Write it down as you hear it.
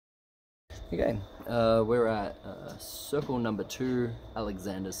Okay, we're at circle number 2,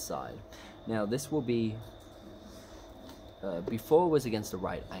 Alexander's side. Now this will be, before it was against the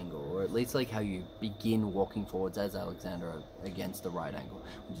right angle, or at least like how you begin walking forwards as Alexander against the right angle,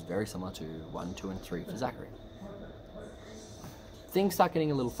 which is very similar to 1, 2, and 3 for Zachary. Things start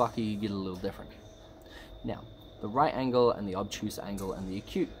getting a little fucky, you get a little different. Now, the right angle and the obtuse angle and the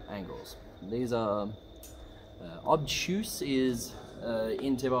acute angles. These are, obtuse is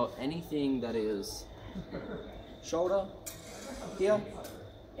in Thibault anything that is shoulder here,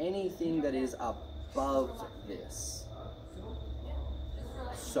 anything that is above this.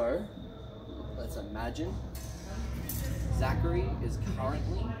 So let's imagine Zachary is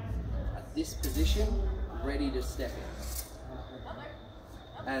currently at this position, ready to step in.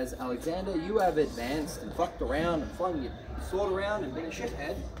 As Alexander, you have advanced and fucked around and flung your sword around and been a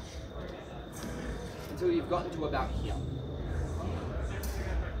shithead until you've gotten to about here.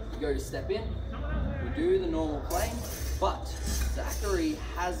 You go to step in, we do the normal plane, but Zachary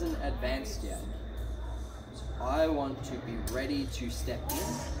hasn't advanced yet. So I want to be ready to step in.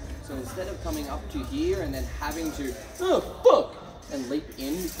 So instead of coming up to here and then having to, oh fuck, and leap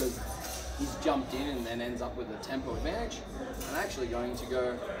in because he's jumped in and then ends up with a tempo advantage, I'm actually going to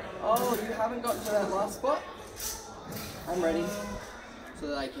go, oh, you haven't gotten to that last spot? I'm ready. So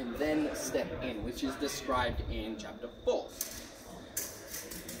that I can then step in, which is described in chapter 4.